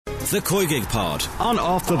The Koigig Pod on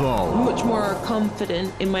Off the Ball. Much more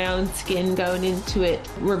confident in my own skin going into it.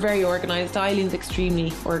 We're very organised. Eileen's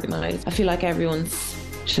extremely organised. I feel like everyone's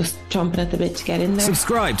just chomping at the bit to get in there.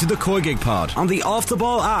 Subscribe to The Koigig Pod on the Off the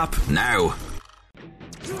Ball app now.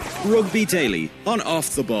 Rugby Daily on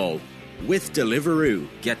Off the Ball with Deliveroo.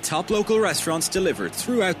 Get top local restaurants delivered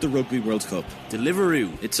throughout the Rugby World Cup. Deliveroo,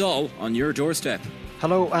 it's all on your doorstep.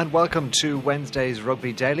 Hello and welcome to Wednesday's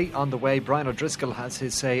Rugby Daily. On the way, Brian O'Driscoll has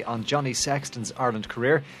his say on Johnny Sexton's Ireland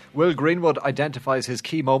career. Will Greenwood identifies his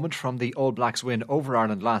key moment from the All Blacks win over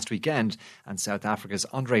Ireland last weekend. And South Africa's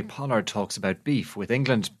Handre Pollard talks about beef with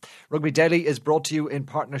England. Rugby Daily is brought to you in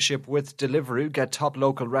partnership with Deliveroo. Get top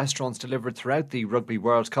local restaurants delivered throughout the Rugby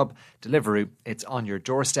World Cup. Deliveroo, it's on your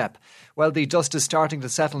doorstep. Well, the dust is starting to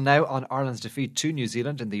settle now on Ireland's defeat to New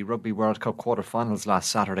Zealand in the Rugby World Cup quarter-finals last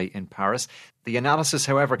Saturday in Paris. The analysis,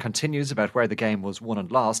 however, continues about where the game was won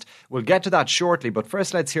and lost. We'll get to that shortly, but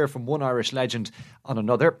first let's hear from one Irish legend on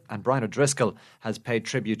another. And Brian O'Driscoll has paid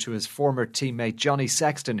tribute to his former teammate Johnny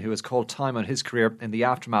Sexton, who has called time on his career in the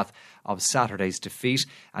aftermath of Saturday's defeat.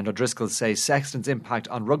 And O'Driscoll says Sexton's impact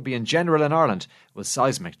on rugby in general in Ireland was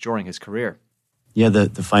seismic during his career. Yeah, the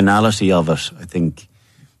finality of it, I think,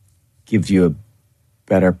 gives you a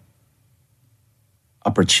better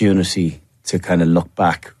opportunity to kind of look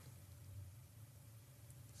back.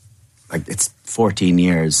 Like, it's 14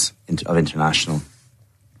 years of international.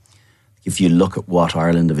 If you look at what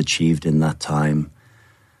Ireland have achieved in that time,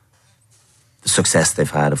 the success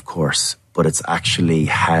they've had, of course, but it's actually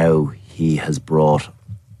how he has brought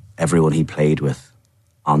everyone he played with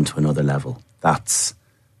onto another level. That's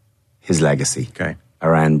his legacy. Okay.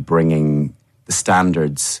 Around bringing the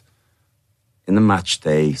standards in the match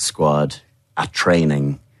day squad, at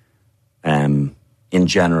training, in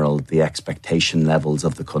general, the expectation levels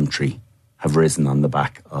of the country have risen on the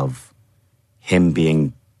back of him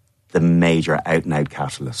being the major out-and-out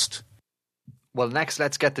catalyst. Well, next,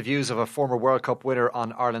 let's get the views of a former World Cup winner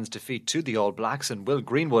on Ireland's defeat to the All Blacks. And Will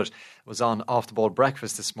Greenwood was on Off the Ball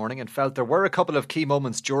Breakfast this morning and felt there were a couple of key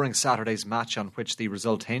moments during Saturday's match on which the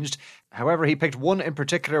result hinged. However, he picked one in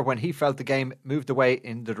particular when he felt the game moved away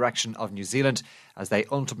in the direction of New Zealand as they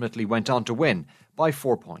ultimately went on to win by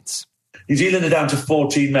 4 points. New Zealand are down to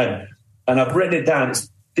 14 men, and I've written it down.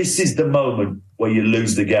 This is the moment where you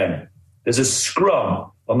lose the game. There's a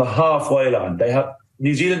scrum on the halfway line.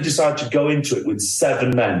 New Zealand decide to go into it with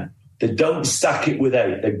 7 men. They don't stack it with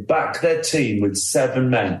 8. They back their team with 7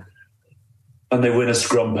 men, and they win a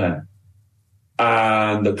scrum pen.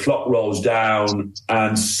 And the clock rolls down,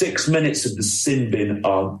 and 6 minutes of the sin bin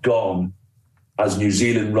are gone as New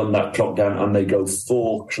Zealand run that clock down, and they go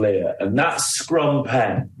 4 clear. And that scrum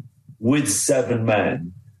pen with 7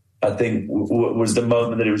 men, I think, was the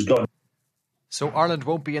moment that it was gone. So Ireland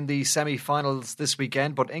won't be in the semi-finals this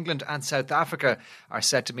weekend, but England and South Africa are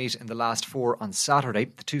set to meet in the last 4 on Saturday.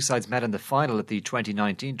 The two sides met in the final at the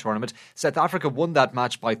 2019 tournament. South Africa won that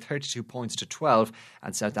match by 32 points to 12,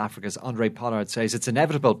 and South Africa's Handre Pollard says it's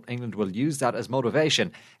inevitable England will use that as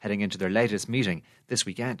motivation heading into their latest meeting this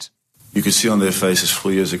weekend. You could see on their faces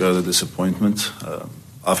 4 years ago the disappointment.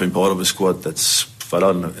 I've been part of a squad that's fell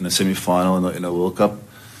out in a semi-final in a World Cup,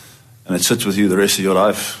 and it sits with you the rest of your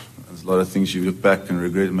life. There's a lot of things you look back and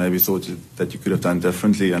regret, maybe thought that you could have done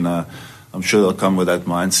differently, and I'm sure they'll come with that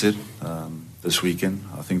mindset this weekend.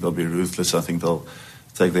 I think they'll be ruthless. I think they'll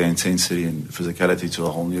take their intensity and physicality to a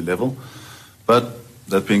whole new level. But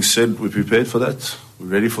that being said, we're prepared for that. We're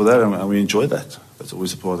ready for that, and we enjoy that. That's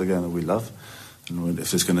always a part of the game that we love. And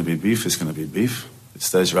if there's going to be beef, it's going to be beef. It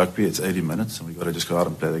stays rugby. It's 80 minutes, and we've got to just go out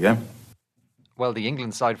and play the game. Well, the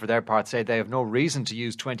England side, for their part, say they have no reason to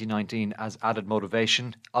use 2019 as added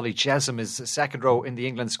motivation. Ollie Chessum is second row in the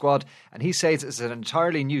England squad, and he says it's an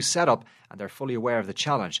entirely new setup, and they're fully aware of the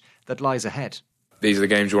challenge that lies ahead. These are the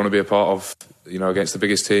games you want to be a part of, against the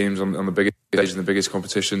biggest teams on the biggest stages and the biggest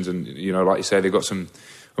competitions. And, like you say, they've got some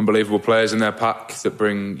unbelievable players in their pack that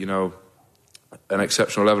bring, an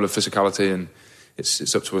exceptional level of physicality, and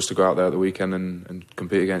it's up to us to go out there at the weekend and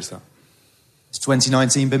compete against that. Has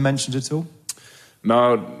 2019 been mentioned at all?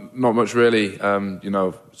 No, not much really.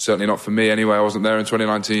 Certainly not for me anyway. I wasn't there in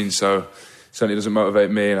 2019, so certainly doesn't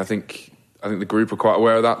motivate me. And I think the group are quite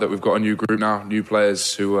aware of that we've got a new group now, new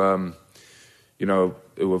players who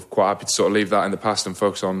who are quite happy to sort of leave that in the past and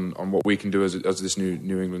focus on what we can do as this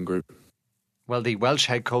new England group. Well, the Welsh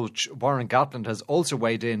head coach Warren Gatland has also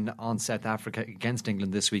weighed in on South Africa against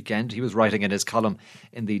England this weekend. He was writing in his column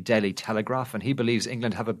in the Daily Telegraph, and he believes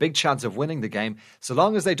England have a big chance of winning the game so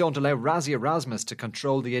long as they don't allow Rassie Erasmus to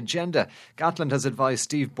control the agenda. Gatland has advised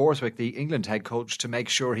Steve Borthwick, the England head coach, to make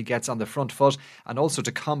sure he gets on the front foot and also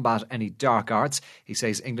to combat any dark arts. He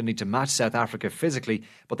says England need to match South Africa physically,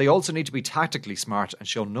 but they also need to be tactically smart and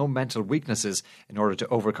show no mental weaknesses in order to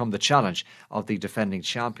overcome the challenge of the defending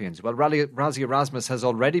champions. Well, Rassie Erasmus has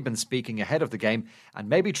already been speaking ahead of the game and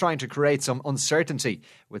maybe trying to create some uncertainty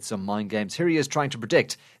with some mind games. Here he is trying to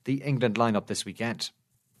predict the England lineup this weekend.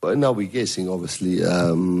 Well, now we're guessing, obviously.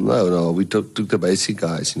 No, we took the basic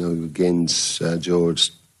guys, against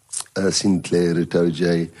George, Sinclair,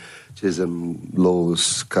 Itoje, Chessum,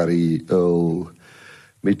 Laws, Curry, Earl,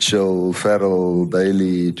 Mitchell, Farrell,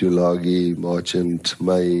 Bailey, Tulagi, Marchant,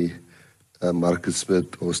 May, Marcus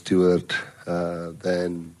Smith or Stewart,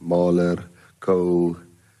 then Mahler, Cole,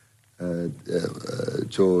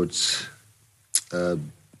 George,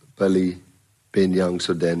 Billy, Ben Young,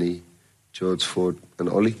 so Danny, George Ford and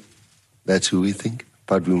Ollie. That's who we think,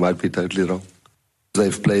 but we might be totally wrong.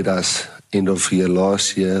 They've played us end of year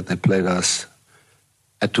last year. They played us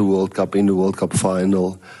at the World Cup, in the World Cup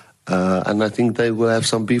final, and I think they will have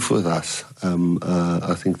some beef with us.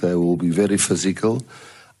 I think they will be very physical.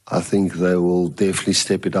 I think they will definitely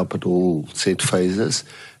step it up at all set phases.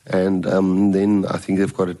 And then I think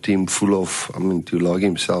they've got a team full of, Tulagi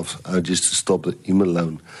himself, just to stop him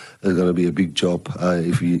alone is going to be a big job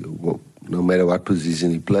no matter what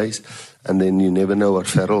position he plays. And then you never know what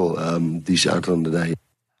Farrell dish out on the day.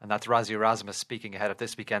 And that's Rassie Erasmus speaking ahead of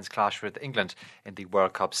this weekend's clash with England in the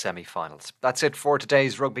World Cup semi-finals. That's it for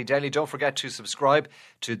today's Rugby Daily. Don't forget to subscribe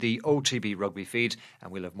to the OTB Rugby feed,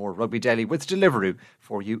 and we'll have more Rugby Daily with Deliveroo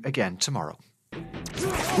for you again tomorrow.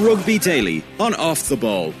 Rugby Daily on Off the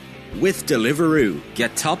Ball with Deliveroo.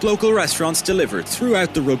 Get top local restaurants delivered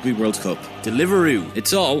throughout the Rugby World Cup. Deliveroo,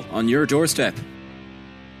 it's all on your doorstep.